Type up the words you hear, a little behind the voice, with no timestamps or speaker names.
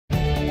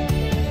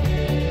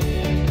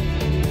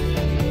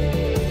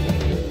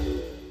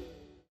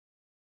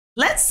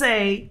Let's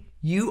say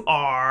you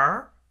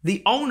are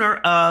the owner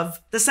of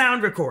the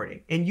sound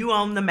recording and you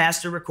own the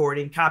master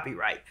recording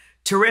copyright.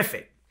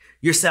 Terrific.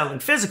 You're selling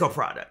physical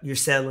product. You're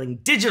selling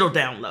digital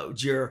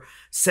downloads. You're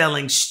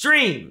selling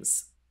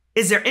streams.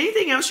 Is there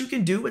anything else you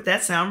can do with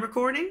that sound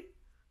recording?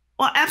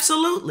 Well,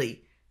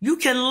 absolutely. You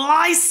can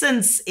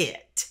license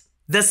it.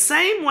 The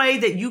same way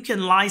that you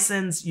can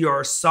license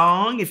your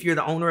song, if you're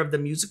the owner of the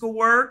musical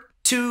work,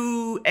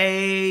 to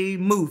a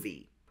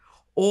movie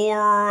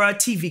or a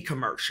TV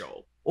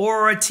commercial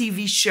or a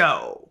TV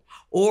show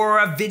or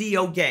a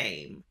video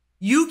game.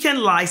 You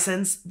can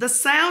license the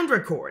sound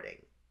recording.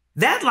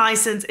 That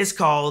license is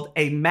called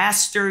a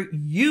master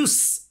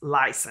use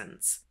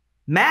license.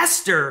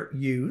 Master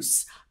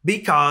use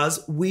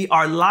because we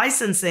are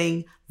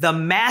licensing the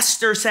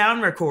master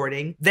sound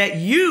recording that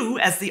you,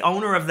 as the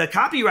owner of the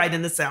copyright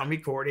in the sound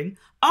recording,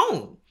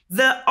 own.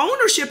 The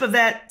ownership of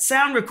that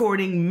sound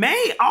recording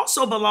may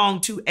also belong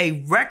to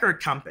a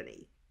record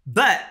company.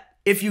 But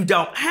if you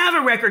don't have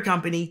a record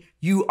company,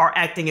 you are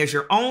acting as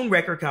your own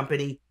record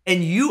company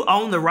and you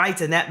own the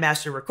rights in that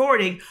master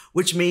recording,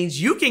 which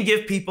means you can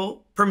give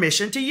people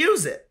permission to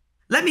use it.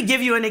 Let me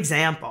give you an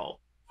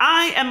example.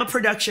 I am a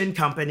production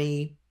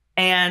company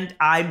and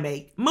I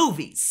make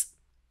movies.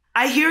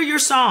 I hear your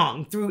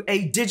song through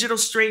a digital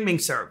streaming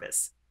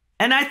service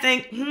and I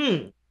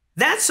think,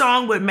 that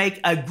song would make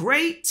a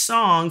great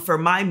song for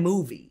my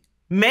movie.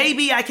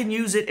 Maybe I can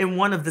use it in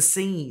one of the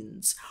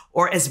scenes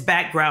or as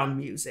background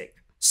music.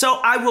 So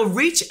I will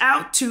reach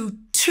out to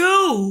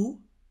two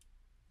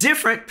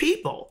different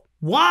people.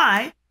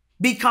 Why?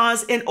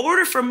 Because in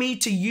order for me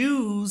to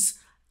use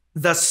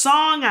the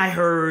song I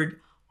heard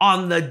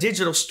on the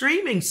digital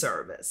streaming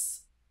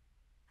service,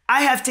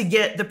 I have to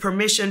get the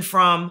permission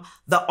from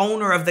the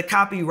owner of the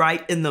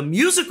copyright in the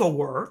musical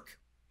work,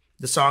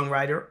 the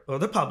songwriter or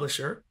the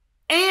publisher,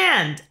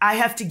 and I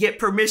have to get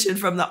permission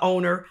from the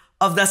owner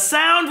of the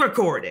sound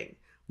recording,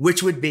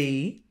 which would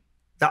be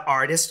the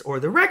artist or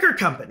the record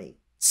company.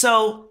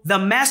 So the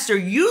master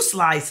use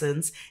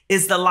license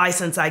is the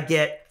license I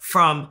get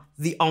from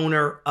the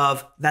owner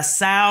of the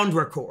sound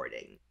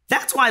recording.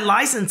 That's why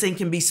licensing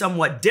can be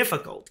somewhat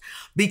difficult,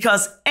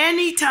 because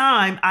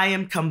anytime I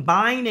am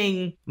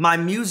combining my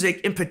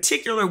music, in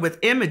particular with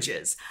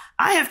images,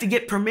 I have to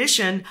get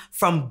permission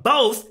from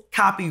both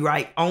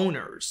copyright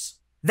owners.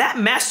 That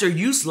master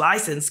use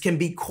license can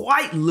be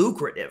quite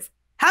lucrative.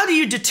 How do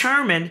you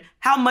determine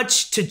how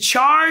much to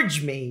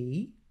charge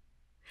me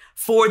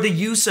for the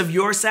use of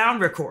your sound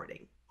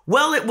recording?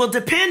 Well, it will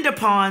depend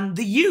upon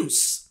the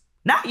use,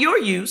 not your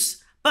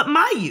use, but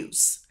my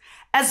use.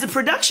 As the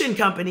production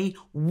company,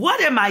 what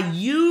am I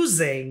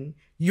using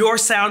your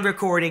sound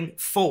recording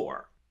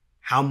for?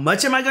 How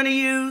much am I going to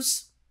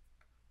use?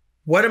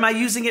 What am I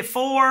using it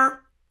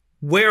for?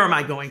 Where am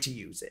I going to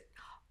use it?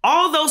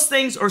 All those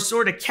things are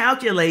sort of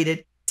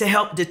calculated to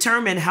help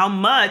determine how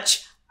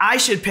much I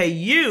should pay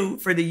you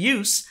for the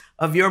use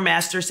of your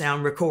master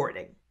sound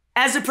recording.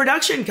 As a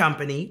production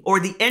company or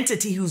the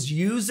entity who's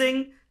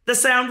using the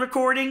sound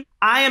recording,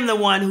 I am the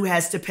one who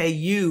has to pay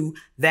you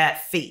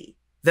that fee.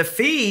 The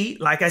fee,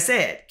 like I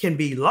said, can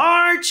be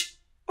large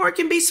or it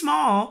can be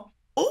small,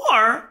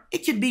 or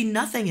it could be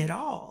nothing at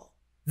all.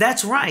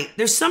 That's right.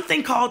 There's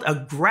something called a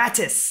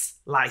gratis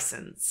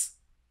license.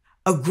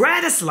 A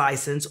gratis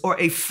license or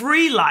a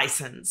free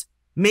license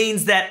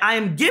means that I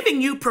am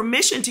giving you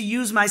permission to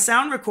use my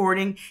sound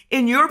recording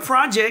in your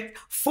project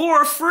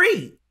for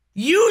free.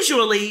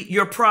 Usually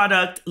your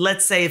product,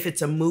 let's say if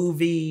it's a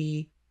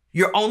movie,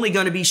 you're only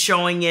going to be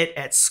showing it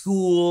at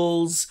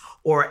schools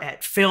or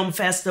at film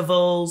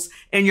festivals,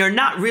 and you're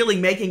not really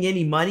making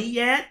any money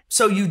yet.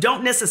 So you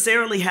don't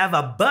necessarily have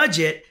a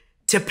budget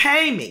to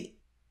pay me,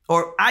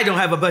 or I don't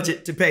have a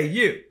budget to pay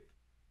you.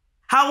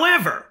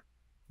 However,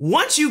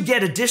 once you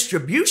get a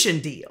distribution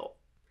deal,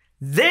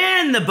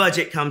 then the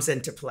budget comes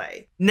into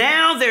play.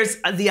 Now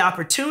there's the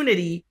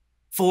opportunity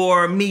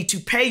for me to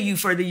pay you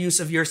for the use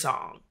of your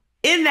song.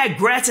 In that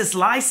gratis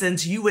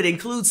license, you would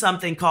include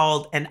something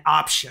called an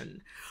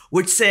option,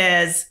 which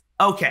says,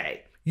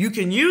 okay, you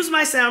can use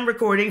my sound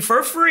recording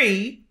for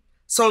free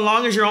so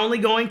long as you're only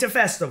going to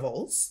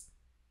festivals.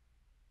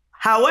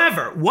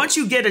 However, once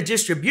you get a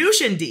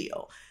distribution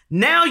deal,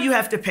 now you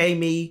have to pay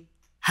me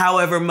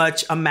however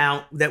much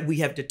amount that we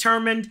have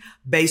determined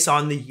based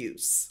on the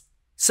use.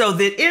 So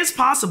that it is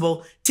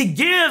possible to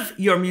give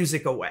your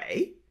music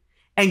away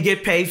and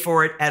get paid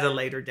for it at a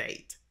later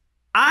date.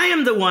 I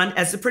am the one,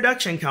 as the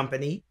production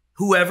company,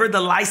 whoever the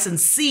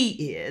licensee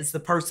is, the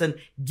person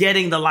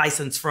getting the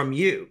license from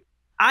you,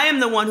 I am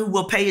the one who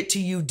will pay it to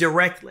you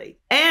directly.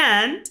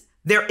 And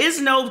there is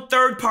no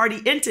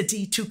third-party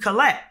entity to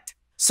collect.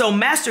 So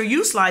master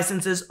use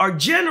licenses are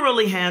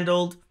generally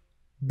handled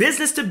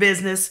business to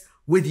business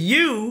with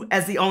you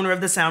as the owner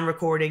of the sound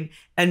recording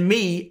and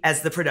me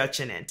as the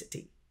production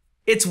entity.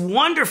 It's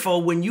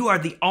wonderful when you are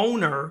the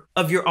owner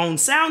of your own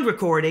sound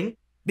recording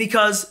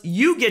because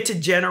you get to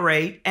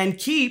generate and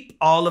keep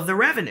all of the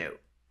revenue.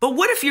 But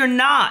what if you're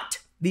not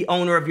the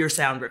owner of your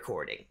sound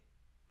recording?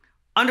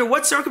 Under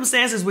what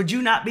circumstances would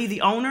you not be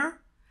the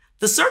owner?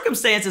 The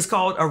circumstance is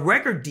called a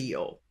record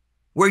deal,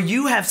 where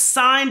you have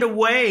signed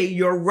away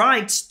your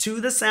rights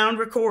to the sound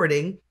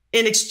recording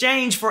in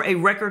exchange for a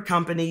record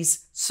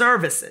company's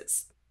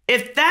services.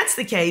 If that's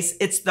the case,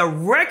 it's the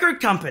record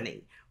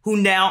company who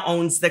now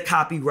owns the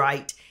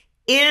copyright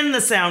in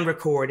the sound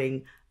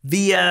recording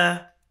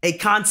via a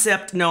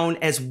concept known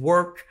as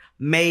work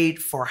made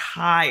for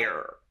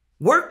hire.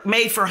 Work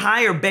made for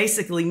hire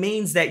basically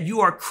means that you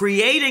are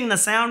creating the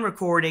sound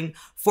recording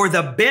for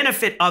the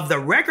benefit of the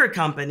record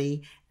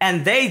company,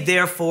 and they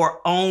therefore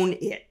own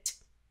it.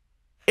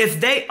 If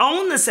they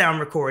own the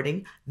sound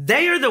recording,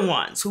 they are the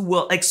ones who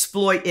will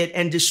exploit it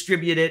and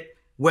distribute it,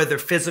 whether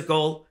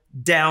physical,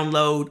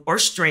 download, or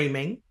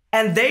streaming.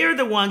 And they are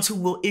the ones who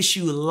will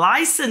issue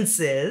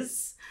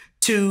licenses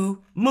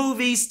to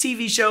movies,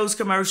 TV shows,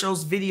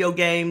 commercials, video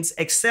games,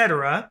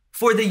 etc.,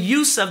 for the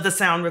use of the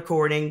sound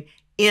recording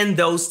in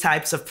those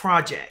types of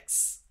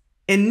projects.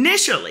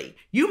 Initially,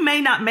 you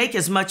may not make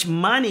as much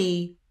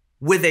money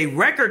with a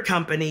record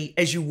company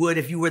as you would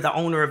if you were the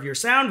owner of your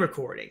sound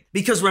recording.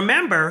 Because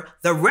remember,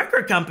 the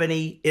record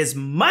company is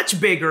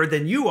much bigger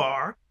than you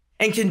are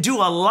and can do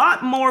a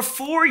lot more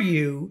for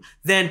you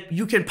than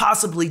you can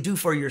possibly do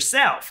for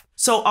yourself.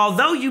 So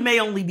although you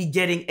may only be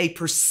getting a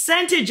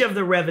percentage of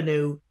the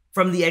revenue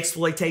from the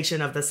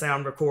exploitation of the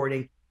sound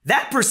recording,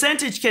 that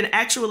percentage can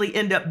actually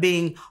end up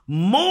being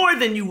more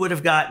than you would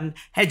have gotten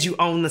had you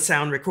owned the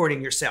sound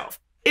recording yourself.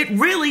 It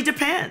really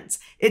depends.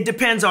 It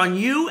depends on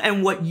you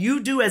and what you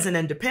do as an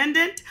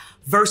independent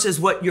versus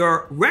what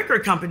your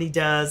record company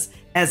does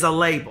as a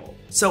label.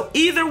 So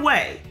either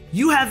way,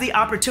 you have the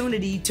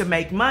opportunity to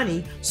make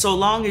money so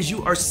long as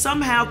you are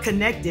somehow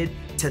connected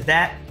to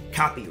that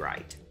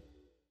copyright.